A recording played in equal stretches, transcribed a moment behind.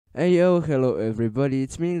Hey yo, hello everybody,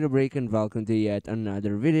 it's me the Break and welcome to yet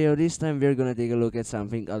another video. This time we're gonna take a look at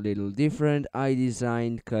something a little different. I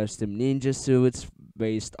designed custom ninja suits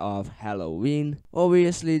based off Halloween.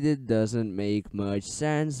 Obviously that doesn't make much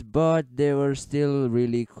sense, but they were still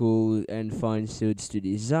really cool and fun suits to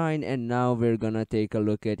design, and now we're gonna take a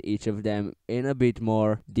look at each of them in a bit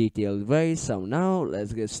more detailed way. So now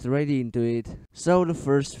let's get straight into it. So the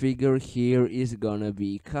first figure here is gonna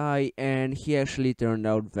be Kai, and he actually turned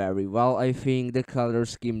out very well. I think the color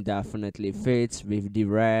scheme definitely fits with the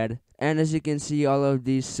red. And as you can see, all of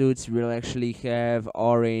these suits will actually have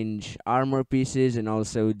orange armor pieces and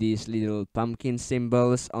also these little pumpkin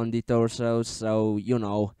symbols on the torso. So,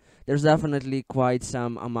 there's definitely quite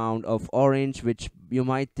some amount of orange, which you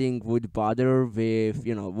might think would bother with,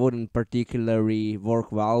 wouldn't particularly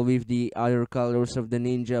work well with the other colors of the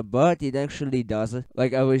ninja, but it actually does.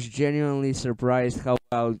 Like, I was genuinely surprised how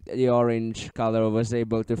well the orange color was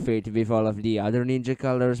able to fit with all of the other ninja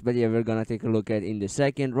colors. But yeah, we're gonna take a look at in the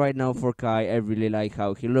second. Right now for Kai, I really like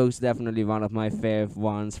how he looks. Definitely one of my fav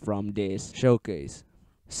ones from this showcase.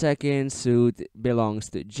 Second suit belongs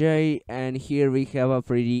to Jay, and here we have a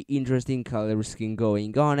pretty interesting color scheme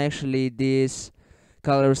going on. Actually, this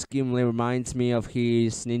color scheme reminds me of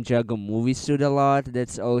his Ninjago movie suit a lot.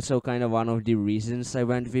 That's also kind of one of the reasons I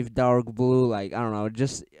went with dark blue. Like, I don't know,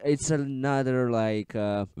 just it's another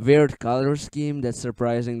weird color scheme that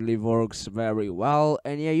surprisingly works very well.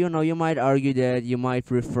 And yeah, you might argue that you might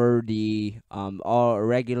prefer the or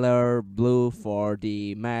regular blue for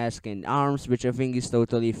the mask and arms, which I think is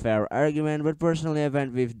totally fair argument. But personally, I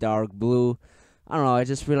went with dark blue. I don't know, I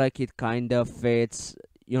just feel like it kind of fits,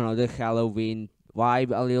 the Halloween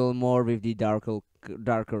vibe a little more with the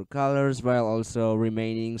darker colors, while also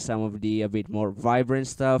remaining some of the a bit more vibrant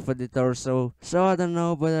stuff for the torso. So I don't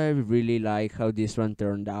know, but I really like how this one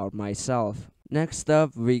turned out myself. Next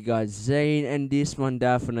up, we got Zane, and this one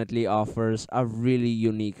definitely offers a really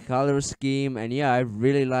unique color scheme. And yeah, I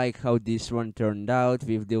really like how this one turned out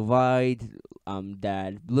with the white,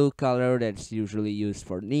 that blue color that's usually used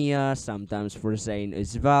for Nia, sometimes for Zane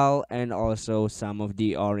as well, and also some of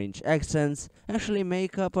the orange accents actually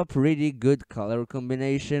make up a pretty good color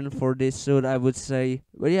combination for this suit, I would say.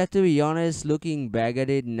 But yeah, to be honest, looking back at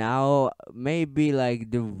it now, maybe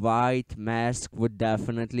like the white mask would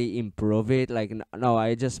definitely improve it. Like, no,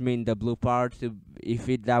 I just mean the blue part. If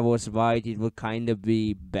that was white, it would kind of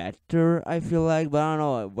be better, I feel like. But I don't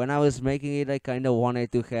know, when I was making it, I kind of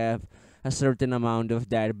wanted to have a certain amount of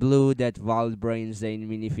that blue that Wild Brain Zane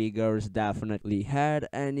minifigures definitely had.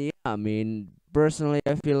 And yeah, I mean, personally,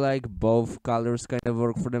 I feel like both colors kind of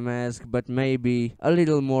work for the mask, but maybe a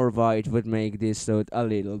little more white would make this suit a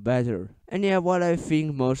little better. And yeah, what I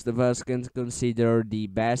think most of us can consider the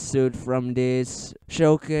best suit from this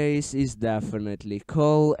showcase is definitely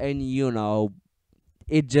Cole, and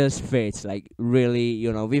it just fits. Like, really,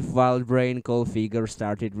 with Wild Brain, Cole figure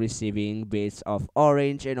started receiving bits of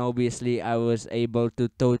orange, and obviously I was able to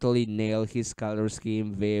totally nail his color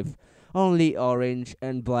scheme with only orange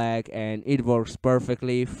and black, and it works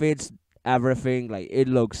perfectly, fits everything. Like, it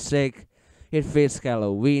looks sick, it fits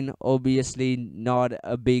Halloween. Obviously not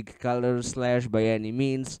a big color slash by any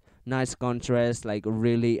means, nice contrast. Like,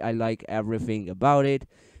 really, I like everything about it,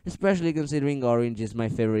 especially considering orange is my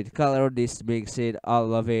favorite color. This makes it,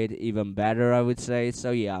 all of it, even better, I would say.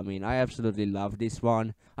 So yeah, I mean, I absolutely love this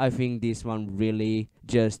one. I think this one really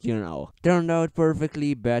just, turned out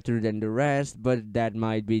perfectly better than the rest, but that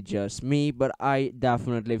might be just me, but I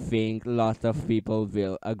definitely think a lot of people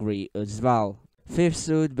will agree as well. Fifth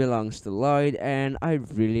suit belongs to Lloyd, and I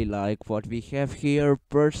really like what we have here.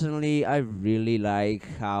 Personally, I really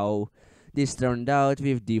like how this turned out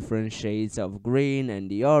with different shades of green and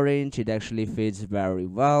the orange. It actually fits very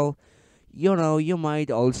well. You might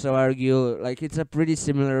also argue like it's a pretty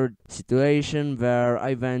similar situation where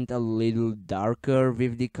I went a little darker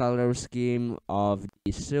with the color scheme of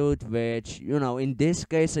the suit, which, in this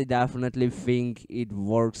case, I definitely think it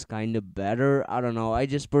works kind of better. I don't know, I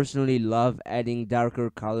just personally love adding darker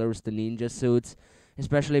colors to ninja suits,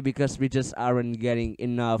 especially because we just aren't getting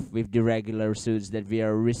enough with the regular suits that we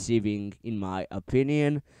are receiving, in my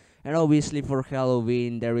opinion. And obviously for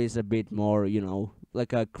Halloween, there is a bit more,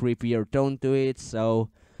 like a creepier tone to it, so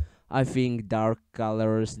I think dark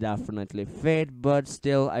colors definitely fit, but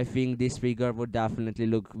still, I think this figure would definitely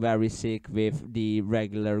look very sick with the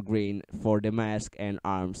regular green for the mask and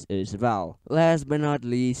arms as well. Last but not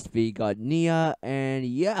least, we got Nia, and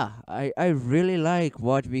yeah, I really like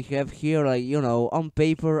what we have here. Like, on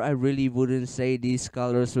paper, I really wouldn't say these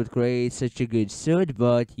colors would create such a good suit,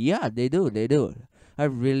 but yeah, they do. I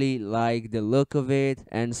really like the look of it,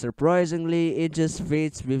 and surprisingly, it just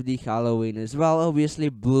fits with the Halloween as well. Obviously,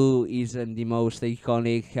 blue isn't the most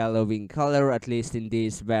iconic Halloween color, at least in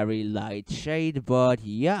this very light shade, but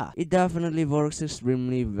yeah, it definitely works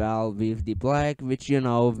extremely well with the black, which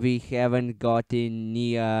we haven't gotten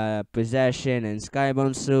Nia Possession and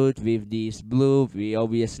Skybound suit with this blue. We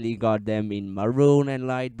obviously got them in maroon and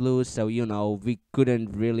light blue, so we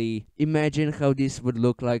couldn't really imagine how this would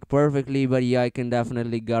look like perfectly, but yeah, I can definitely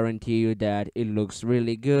guarantee you that it looks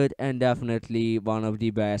really good and definitely one of the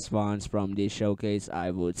best ones from this showcase,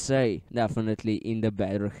 I would say. Definitely in the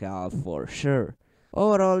better half for sure.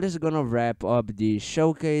 Overall, this is gonna wrap up the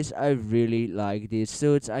showcase. I really like these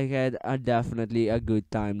suits. I had definitely a good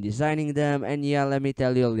time designing them, and yeah, let me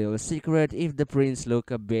tell you a little secret. If the prints look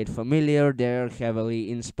a bit familiar, they're heavily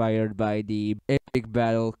inspired by the Epic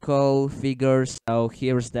Battle Call figures. So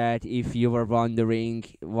here's that, if you were wondering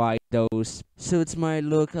why those suits might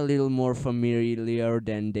look a little more familiar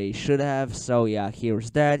than they should have. So yeah,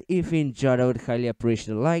 here's that. If you enjoyed, I would highly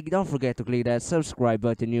appreciate a like. Don't forget to click that subscribe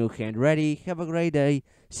button. New hand ready. Have a great day.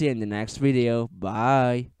 See you in the next video.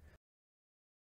 Bye.